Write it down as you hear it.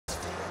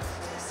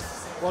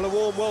Well, a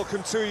warm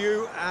welcome to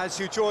you as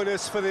you join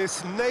us for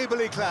this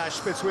neighbourly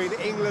clash between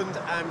England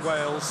and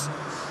Wales.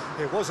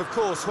 It was, of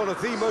course, one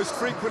of the most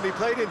frequently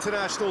played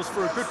internationals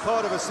for a good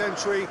part of a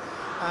century,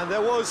 and there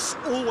was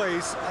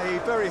always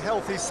a very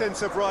healthy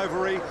sense of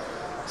rivalry.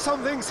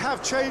 Some things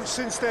have changed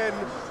since then,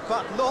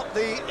 but not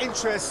the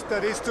interest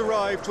that is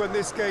derived when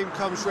this game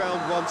comes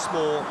round once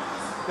more.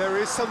 There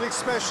is something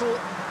special,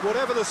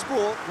 whatever the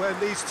sport, when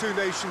these two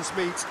nations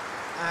meet,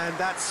 and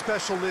that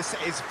specialness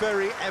is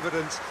very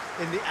evident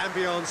in the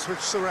ambience which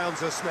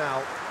surrounds us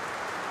now.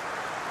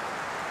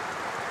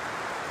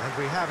 And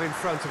we have in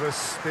front of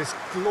us this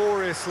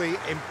gloriously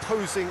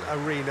imposing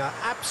arena,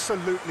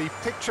 absolutely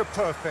picture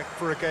perfect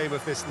for a game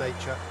of this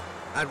nature.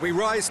 And we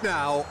rise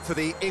now for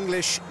the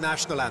English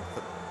national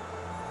anthem.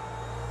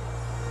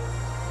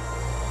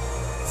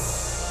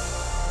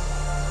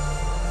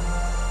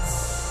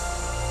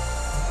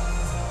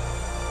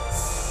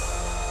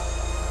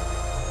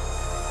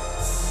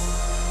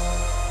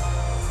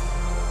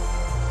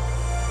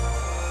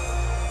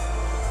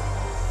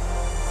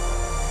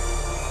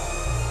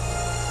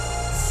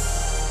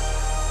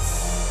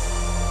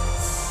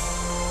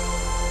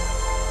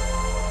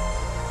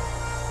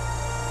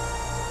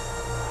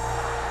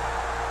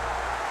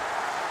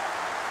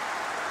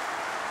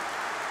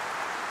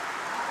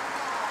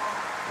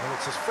 Well,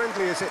 it's as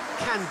friendly as it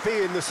can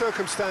be in the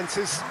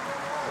circumstances,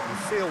 but you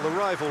feel the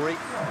rivalry.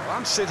 Well,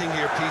 I'm sitting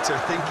here, Peter,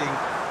 thinking,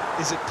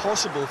 is it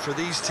possible for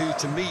these two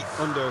to meet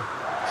under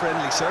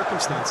friendly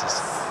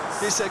circumstances?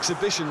 This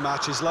exhibition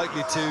match is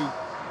likely to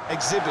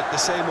exhibit the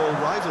same old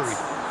rivalry.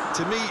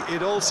 To me,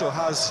 it also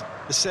has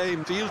the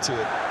same feel to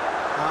it,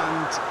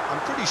 and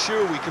I'm pretty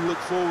sure we can look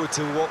forward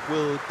to what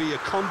will be a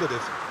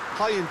combative,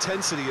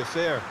 high-intensity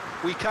affair.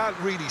 We can't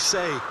really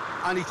say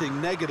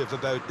anything negative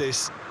about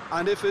this,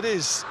 and if it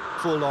is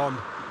full on,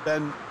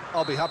 then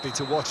I'll be happy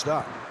to watch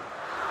that.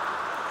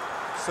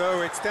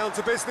 So it's down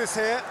to business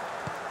here.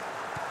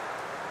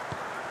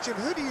 Jim,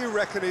 who do you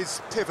reckon is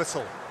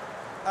pivotal?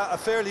 A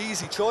fairly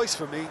easy choice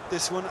for me,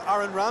 this one,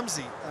 Aaron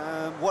Ramsey.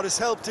 What has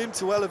helped him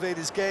to elevate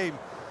his game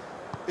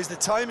is the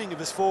timing of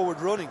his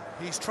forward running.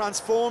 He's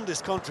transformed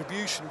his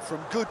contribution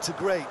from good to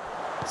great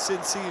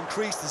since he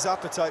increased his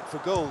appetite for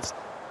goals.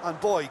 And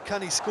boy,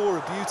 can he score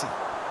a beauty.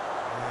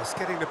 Yes,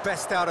 getting the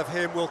best out of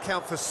him will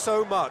count for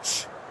so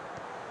much.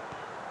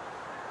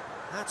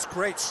 That's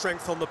great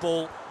strength on the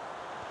ball.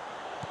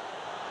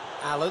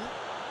 Allen.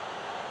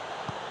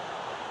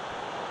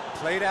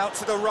 Played out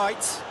to the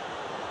right.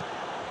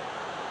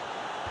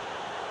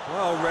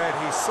 Well read,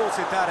 he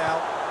sorted that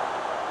out.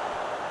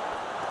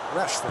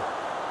 Rashford.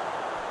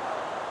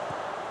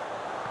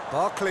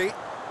 Barkley.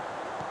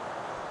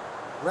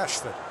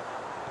 Rashford.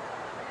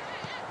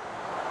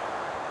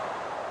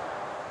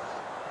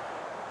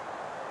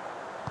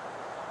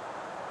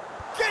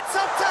 Gets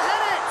up to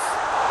head it!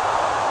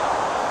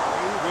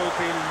 He will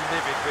be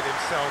livid with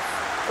himself.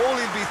 All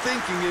he'll be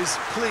thinking is,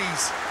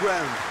 please,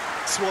 ground,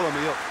 swallow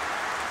me up.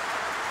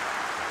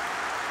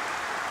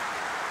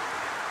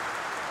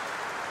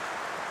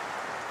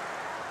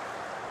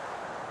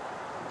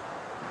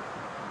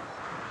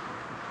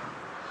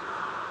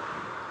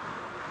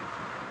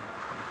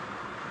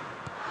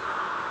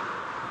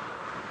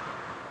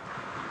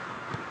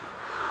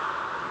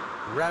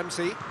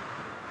 Ramsey.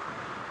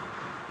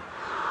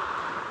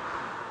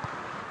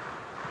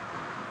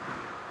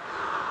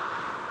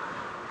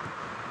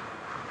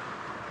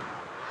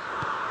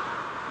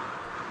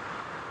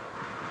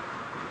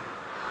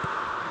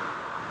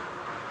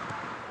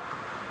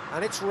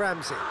 And it's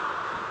Ramsey.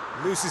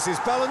 Loses his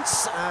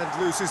balance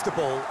and loses the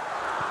ball.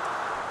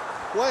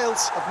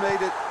 Wales have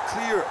made it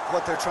clear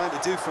what they're trying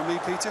to do for me,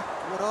 Peter.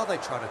 What are they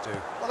trying to do?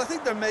 Well, I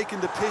think they're making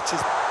the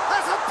pitches.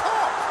 Has a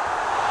pop!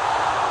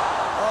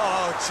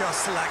 Oh,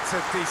 just lacked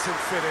a decent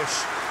finish.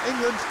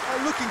 England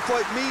are looking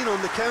quite mean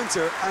on the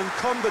counter, and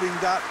combating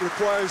that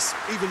requires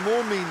even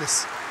more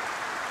meanness.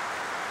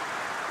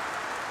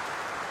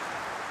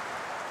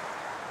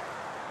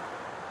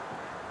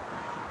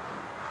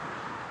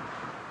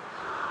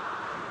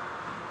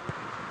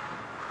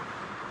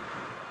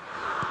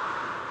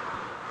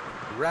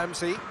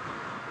 Ramsey.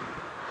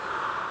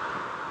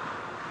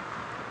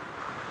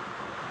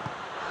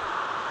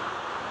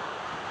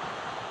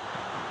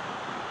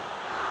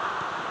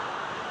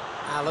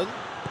 Allen.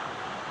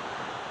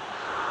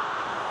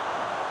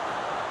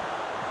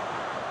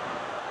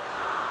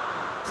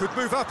 Could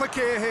move up a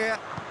gear here.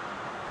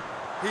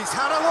 He's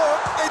had a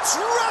look. It's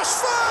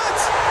Rashford!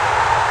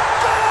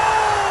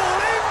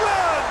 Goal!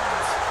 England!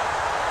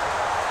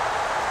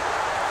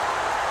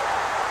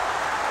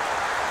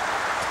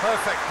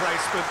 Perfect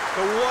placement.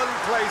 The one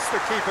place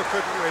the keeper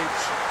couldn't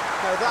reach.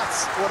 Now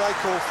that's what I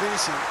call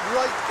finishing,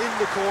 right in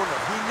the corner.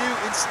 He knew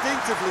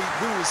instinctively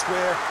who was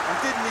where and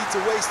didn't need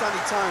to waste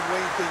any time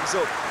weighing things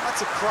up.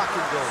 That's a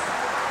cracking goal.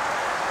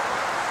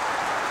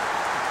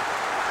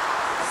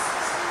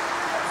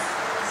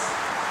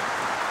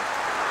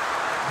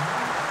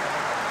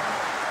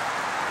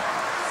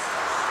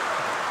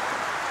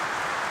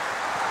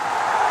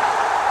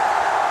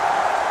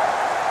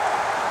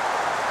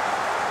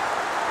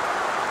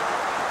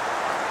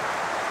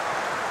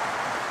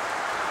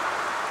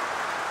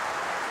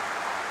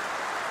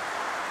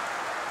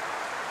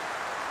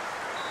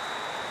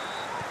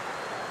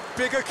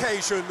 Big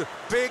occasion,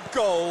 big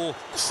goal,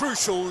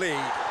 crucial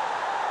lead.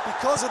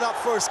 Because of that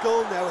first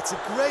goal now, it's a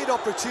great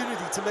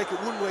opportunity to make it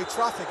one-way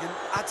traffic and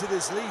add to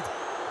this lead.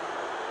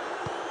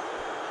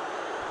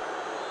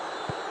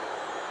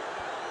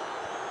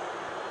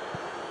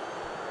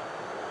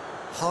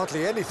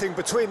 Hardly anything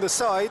between the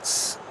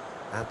sides,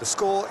 and the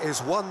score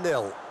is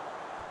 1-0.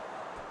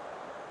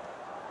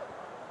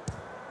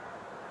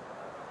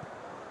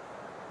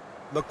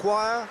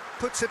 Maguire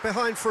puts it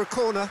behind for a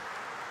corner.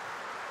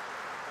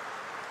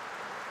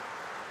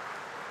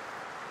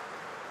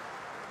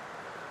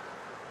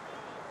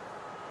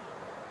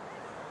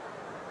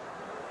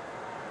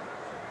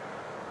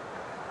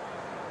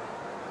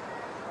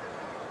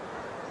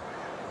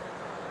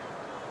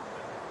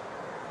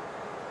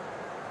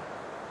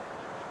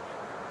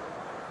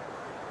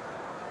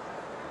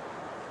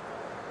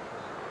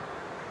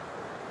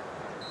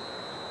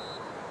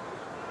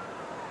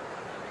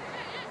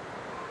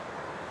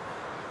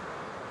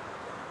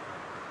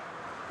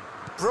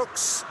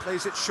 Brooks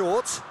plays it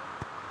short.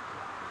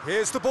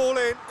 Here's the ball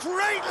in.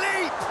 Great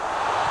leap!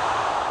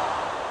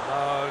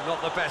 No,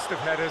 not the best of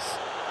headers.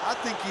 I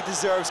think he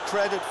deserves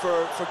credit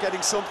for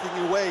getting something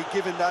away,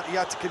 given that he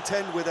had to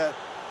contend with a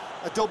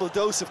double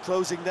dose of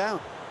closing down.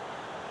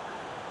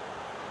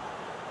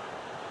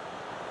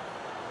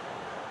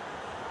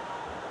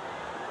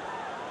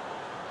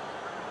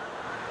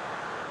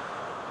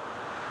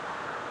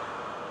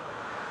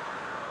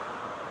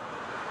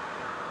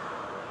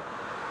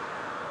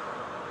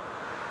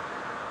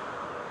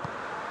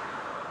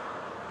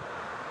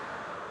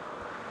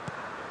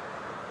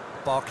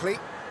 Barkley.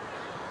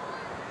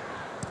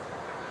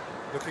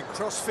 Looking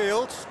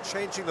cross-field,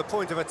 changing the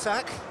point of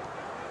attack.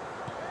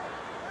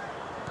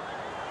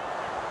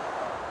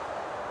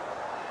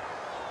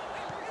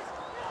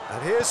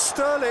 And here's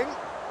Sterling.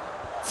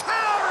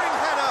 Towering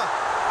header!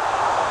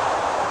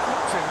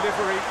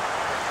 Delivery,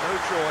 no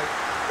joy.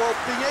 Well,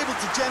 being able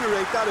to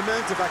generate that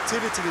amount of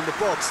activity in the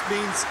box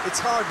means it's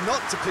hard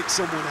not to pick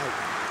someone out.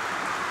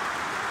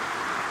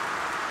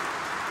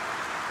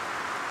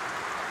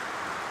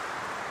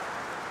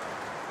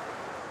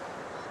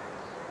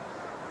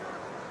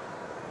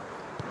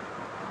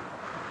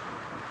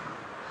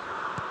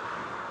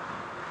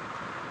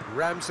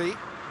 Ramsey.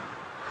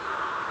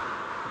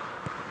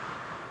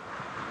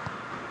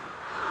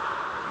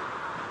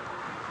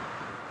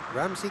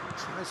 Ramsey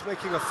tries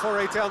making a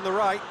foray down the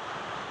right.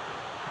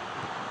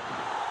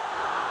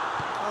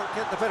 Can't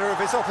get the better of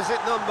his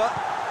opposite number.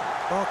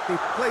 Barkley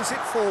plays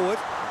it forward.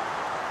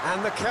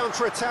 And the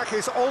counter-attack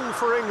is on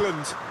for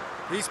England.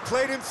 He's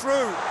played him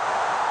through.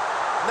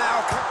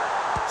 Now,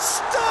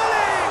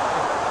 Sterling!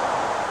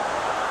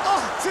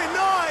 Oh,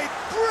 denied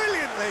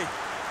brilliantly.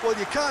 Well,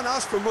 you can't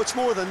ask for much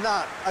more than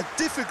that. A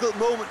difficult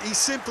moment he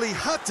simply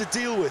had to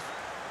deal with.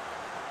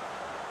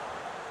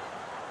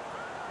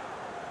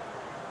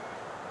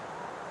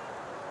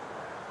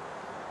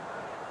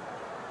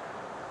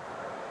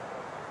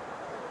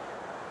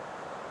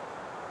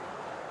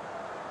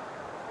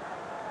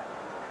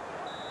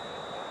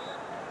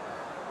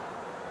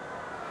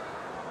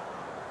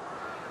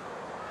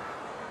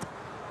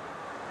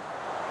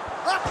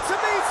 Up to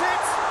meet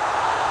it!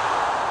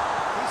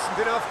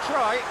 Decent enough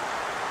try.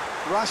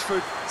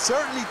 Rashford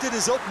certainly did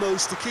his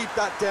utmost to keep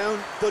that down,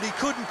 but he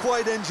couldn't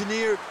quite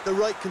engineer the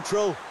right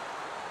control.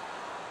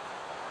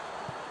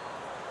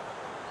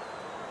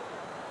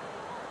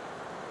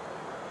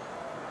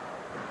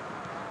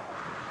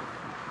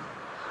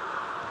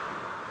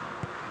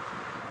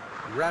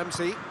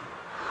 Ramsey.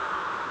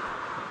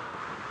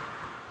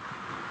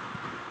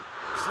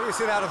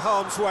 Clears it out of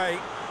harm's way.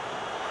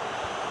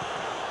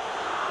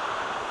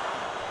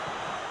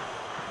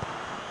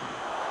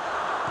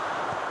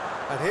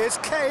 And here's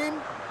Kane,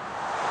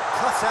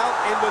 cut out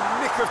in the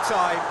nick of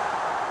time.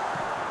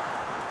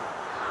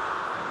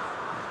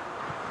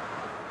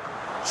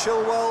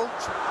 Chilwell,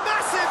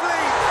 massive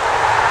lead!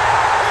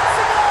 It's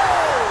a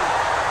goal!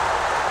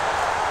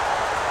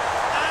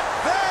 And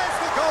there's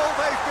the goal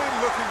they've been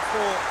looking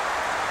for.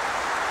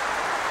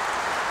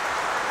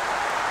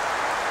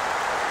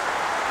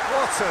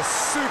 What a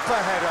super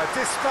header,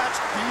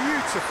 dispatched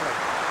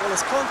beautifully. Well,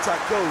 as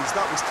contact goes,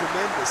 that was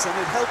tremendous, and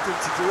it helped him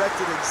to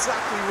direct it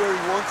exactly where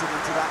he wanted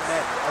into that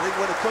net. I think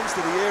when it comes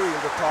to the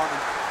aerial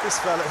department, this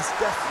fella is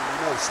definitely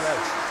no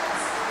slouch.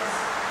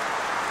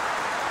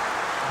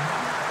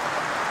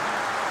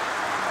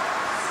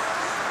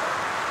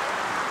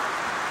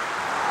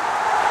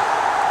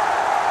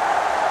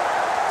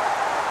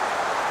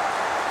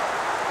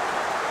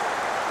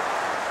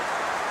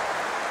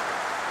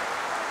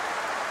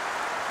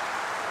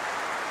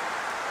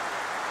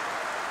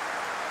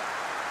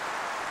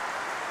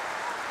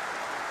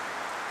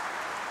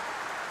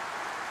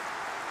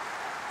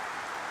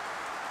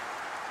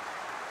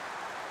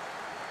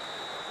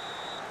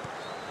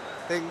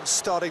 Things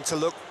starting to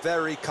look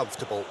very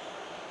comfortable.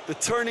 The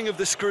turning of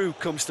the screw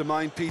comes to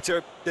mind,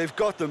 Peter. They've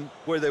got them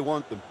where they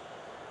want them.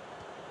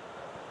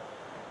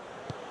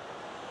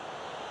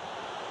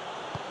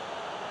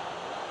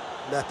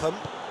 Nepham.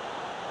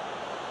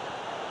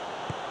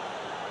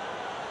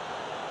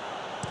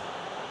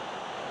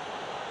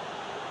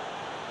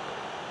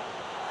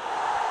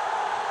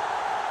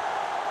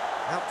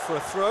 Out for a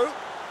throw.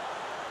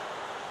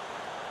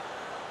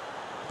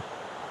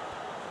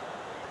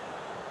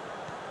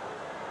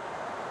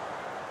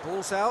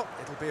 Ball's out,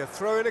 it'll be a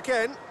throw-in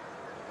again.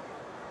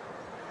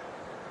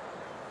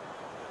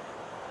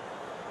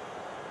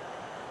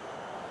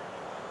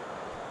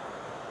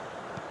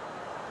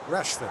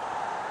 Rashford.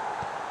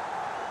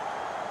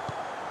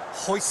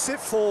 Hoists it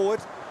forward.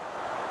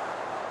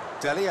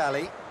 Dele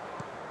Alli.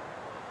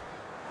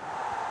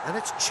 And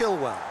it's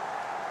Chilwell.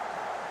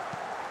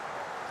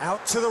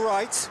 Out to the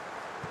right.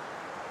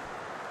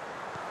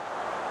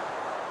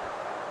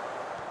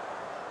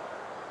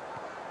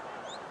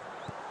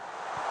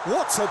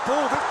 What a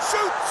ball that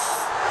shoots!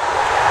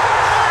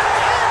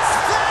 And it's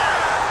there!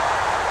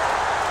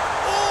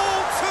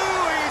 All too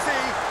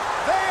easy.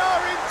 They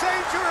are in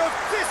danger of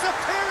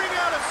disappearing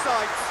out of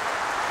sight.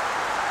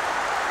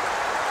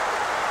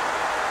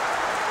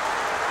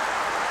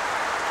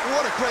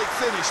 What a great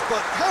finish,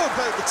 but how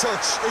about the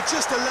touch? It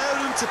just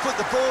allowed him to put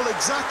the ball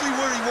exactly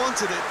where he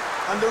wanted it,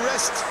 and the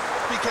rest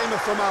became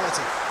a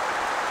formality.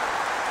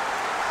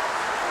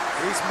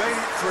 He's made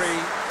it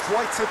three.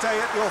 Quite a day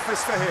at the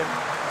office for him.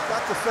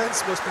 That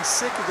defence must be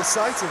sick of the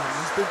sight of him.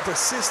 He's been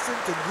persistent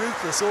and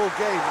ruthless all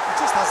game. It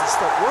just hasn't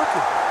stopped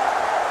working.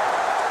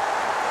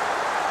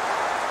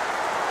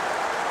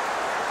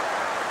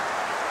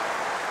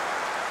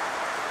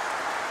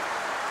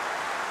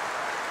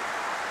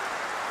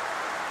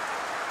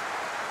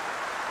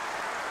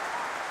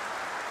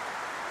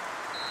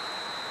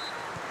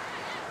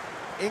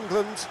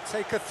 England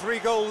take a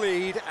 3-goal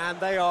lead and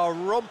they are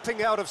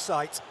romping out of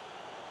sight.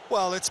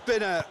 Well, it's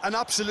been an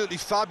absolutely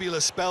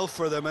fabulous spell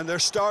for them, and they're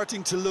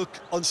starting to look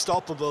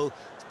unstoppable.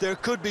 There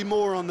could be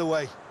more on the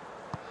way.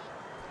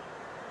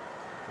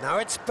 Now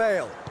it's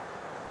Bale.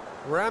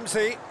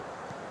 Ramsey.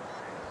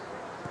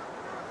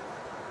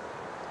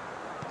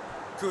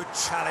 Good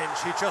challenge,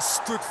 he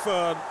just stood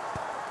firm.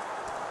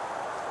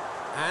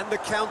 And the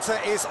counter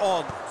is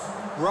on.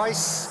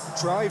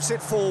 Rice drives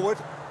it forward.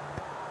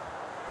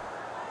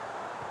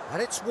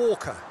 And it's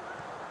Walker.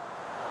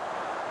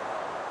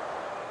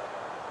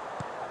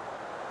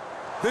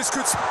 This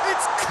could...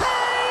 It's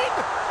Kane!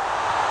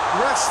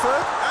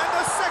 Rashford, and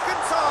a second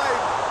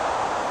time!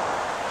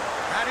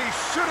 And he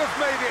should have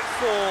made it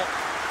 4.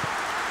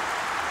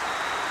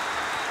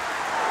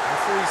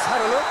 Referee's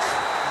had a look,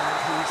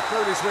 and he's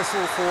blown his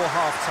whistle for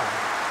half-time.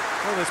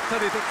 Well, there's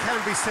plenty that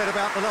can be said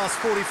about the last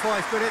 45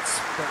 minutes,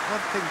 but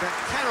one thing that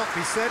cannot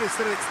be said is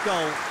that it's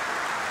dull.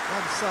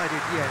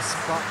 One-sided, yes,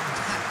 but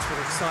packed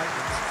with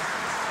excitement.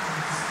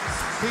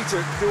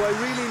 Peter, do I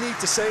really need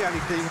to say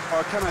anything,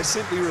 or can I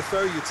simply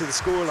refer you to the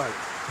scoreline?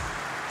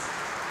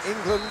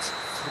 England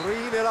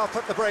 3-0 up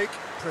at the break,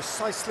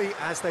 precisely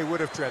as they would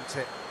have dreamt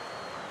it.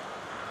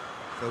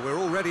 So we're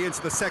already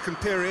into the second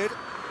period.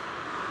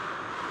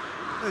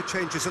 No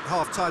changes at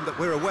half-time that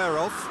we're aware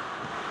of.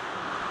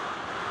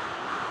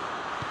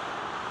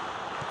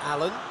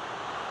 Allen.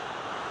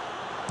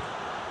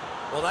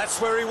 Well, that's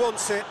where he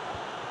wants it.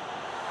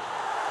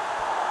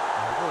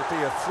 There will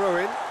be a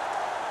throw-in.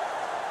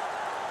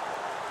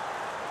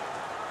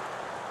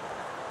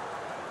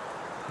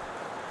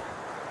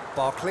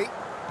 Barkley.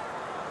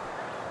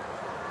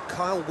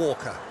 Kyle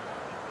Walker.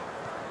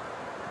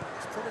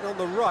 He's put it on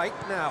the right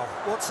now.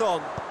 What's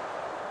on?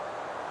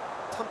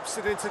 Pumps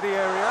it into the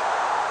area.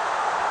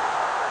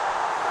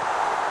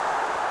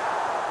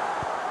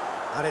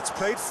 And it's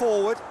played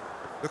forward.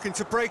 Looking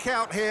to break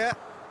out here.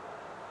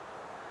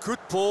 Good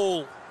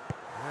ball.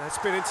 It's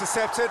been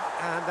intercepted,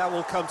 and that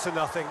will come to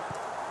nothing.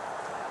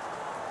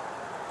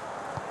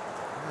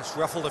 It's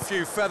ruffled a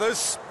few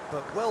feathers,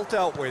 but well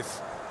dealt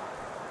with.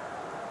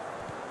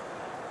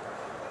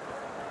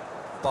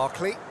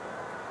 Barkley.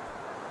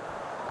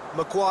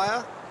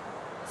 Maguire.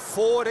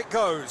 Forward it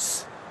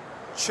goes.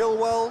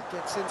 Chilwell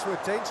gets into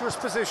a dangerous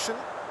position.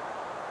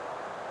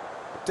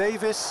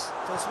 Davis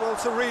does well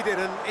to read it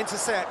and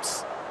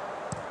intercepts.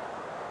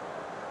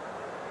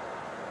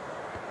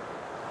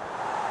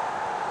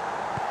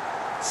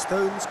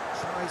 Stones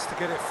tries to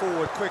get it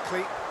forward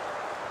quickly.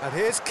 And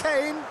here's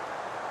Kane.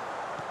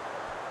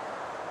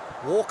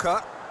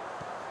 Walker.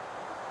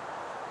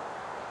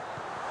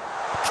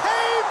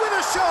 Kane with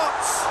a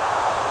shot!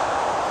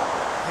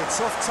 It's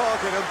off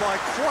target and by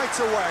quite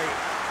a way.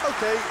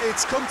 OK,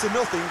 it's come to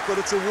nothing, but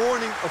it's a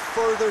warning of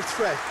further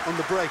threat on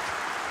the break.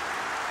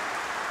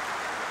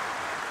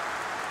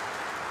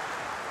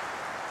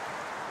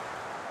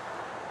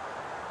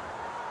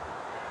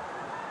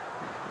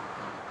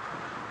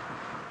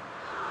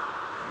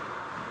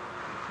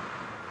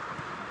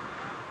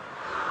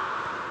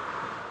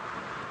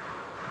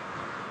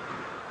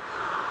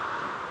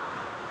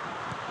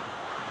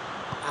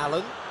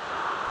 Allen.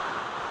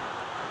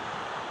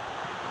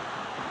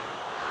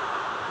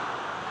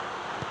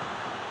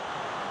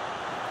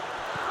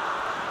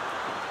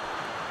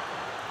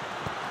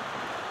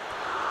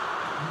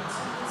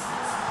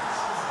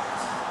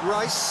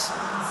 Rice.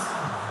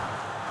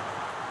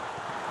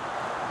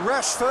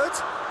 Rashford.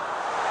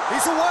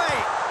 He's away.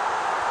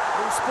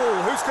 Loose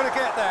ball. Who's going to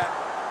get that?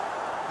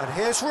 And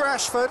here's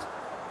Rashford.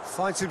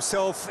 Finds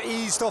himself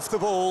eased off the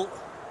ball.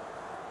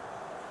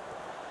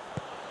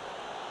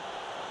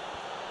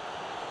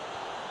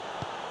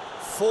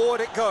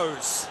 Forward it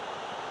goes.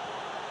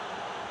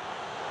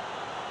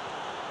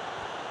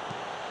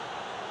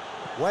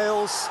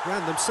 Wales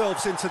ran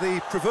themselves into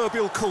the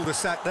proverbial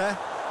cul-de-sac there.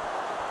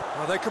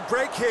 Well, they could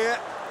break here.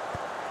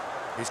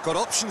 He's got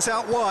options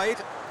out wide.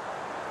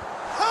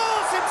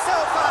 Hurls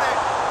himself at it!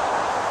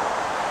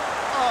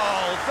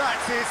 Oh, that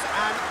is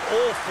an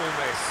awful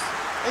miss.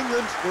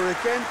 England were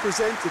again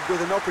presented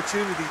with an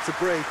opportunity to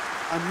break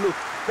and looked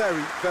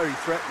very, very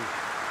threatening.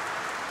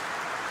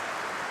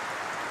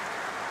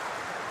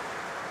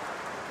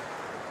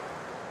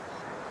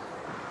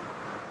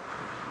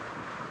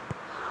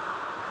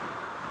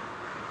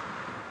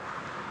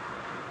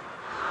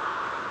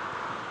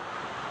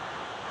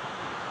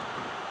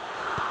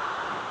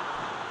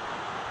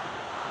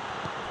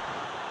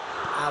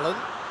 Allen.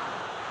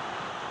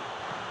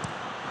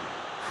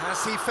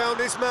 Has he found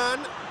his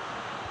man?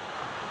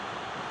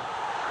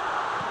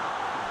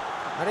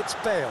 And it's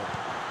Bale.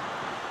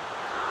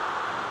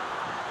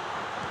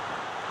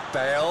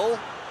 Bale.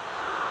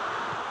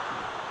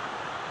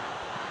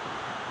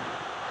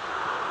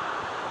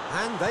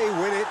 And they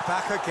win it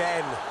back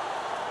again.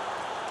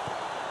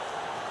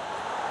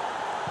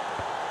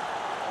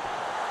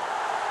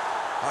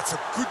 That's a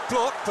good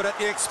block, but at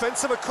the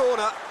expense of a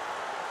corner.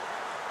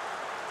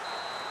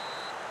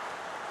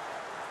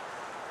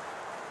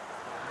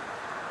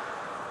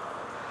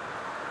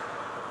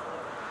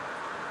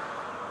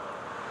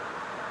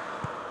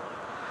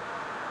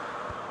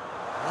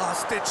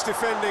 Last-ditch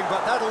defending,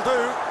 but that'll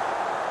do.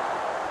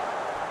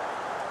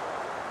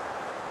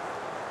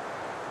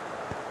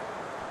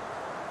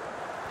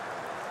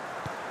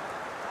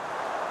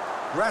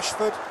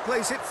 Rashford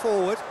plays it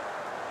forward.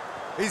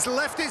 He's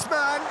left his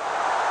man.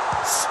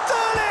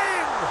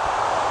 Sterling!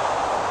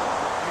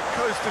 It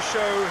goes to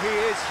show he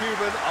is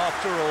human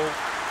after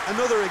all.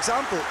 Another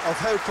example of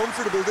how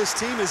comfortable this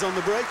team is on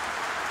the break.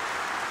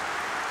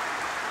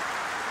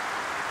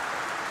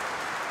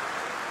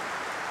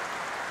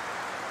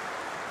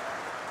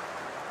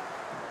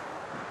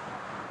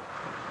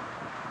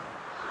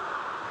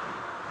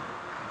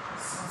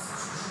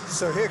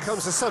 So here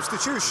comes a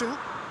substitution.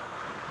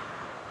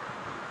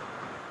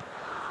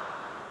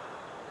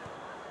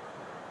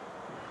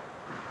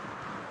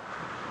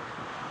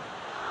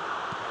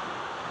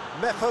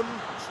 Mepham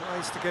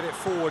tries to get it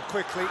forward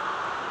quickly.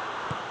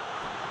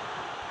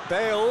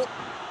 Bale.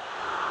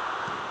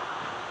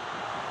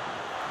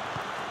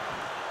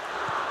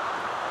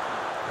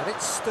 And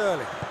it's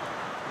Sterling.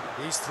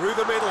 He's through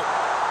the middle.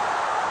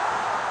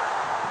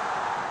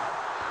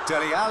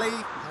 Dele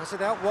Alli has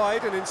it out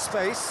wide and in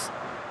space.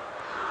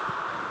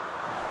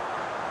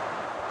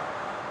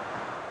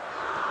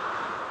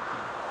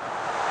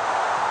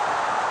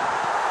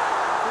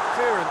 Good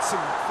clearance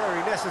and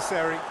very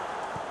necessary.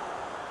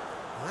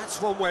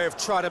 That's one way of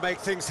trying to make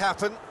things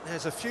happen.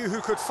 There's a few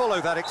who could follow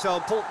that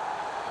example.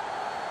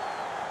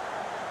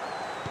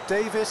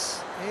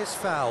 Davis is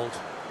fouled.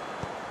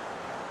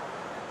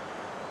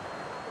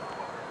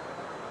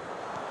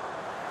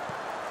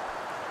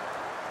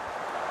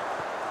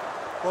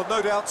 Well,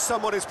 no doubt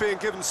someone is being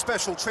given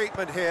special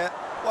treatment here.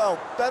 Well,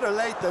 better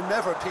late than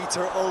never,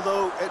 Peter,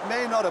 although it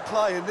may not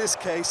apply in this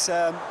case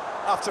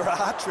after a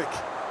hat-trick.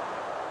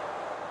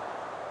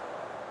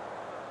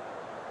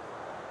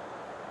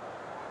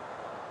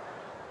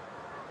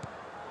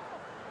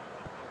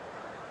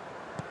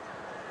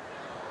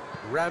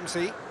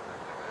 Ramsey.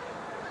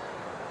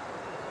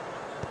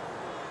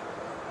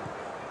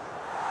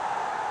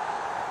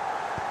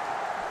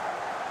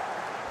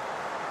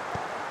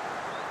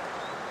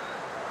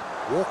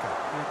 Walker,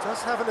 who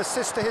does have an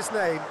assist to his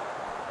name.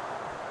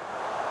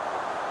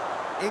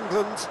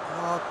 England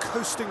are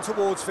coasting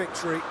towards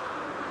victory.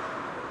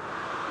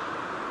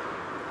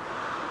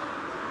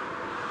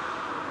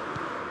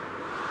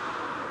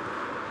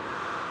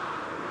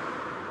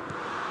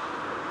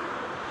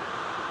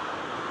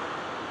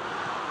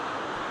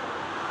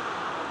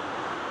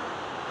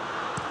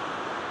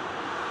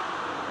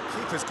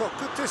 Keeper's got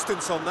good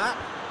distance on that.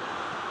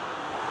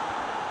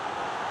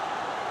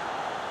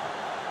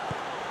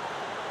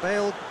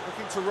 Bale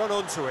looking to run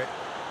onto it.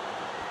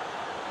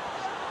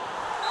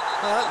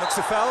 That looks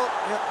a foul.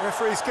 Yep,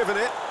 referee's given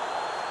it.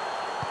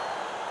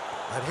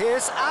 And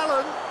here's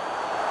Allen.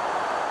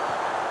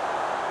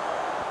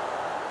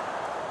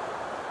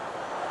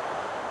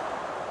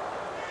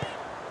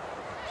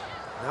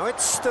 Now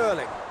it's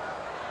Sterling.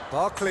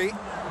 Barkley.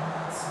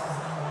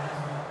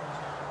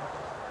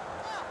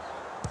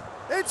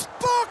 It's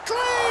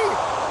Barkley!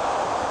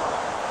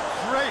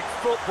 Great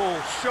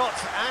football, shot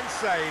and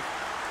save.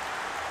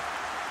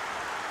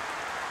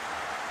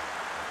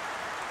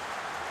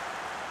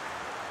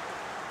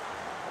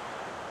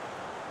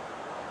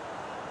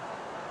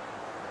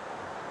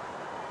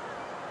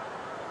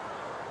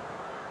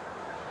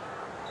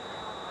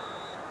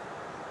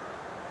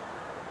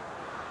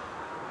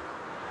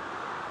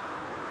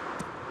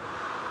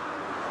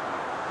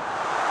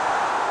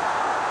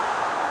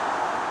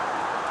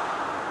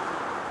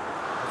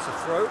 It's a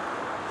throw.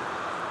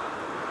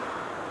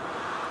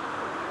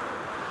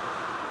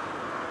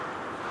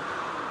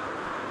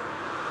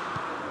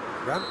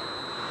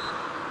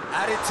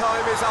 Added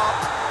time is up,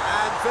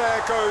 and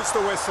there goes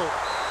the whistle.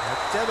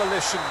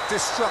 Demolition,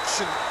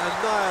 destruction,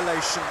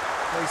 annihilation.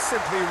 They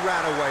simply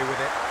ran away with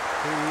it.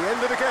 The end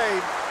of the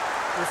game.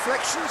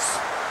 Reflections?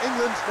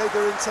 England made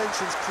their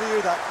intentions clear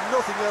that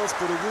nothing else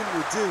but a win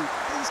would do.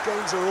 These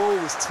games are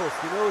always tough,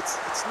 you know,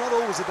 it's not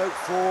always about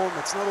form,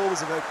 it's not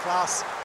always about class.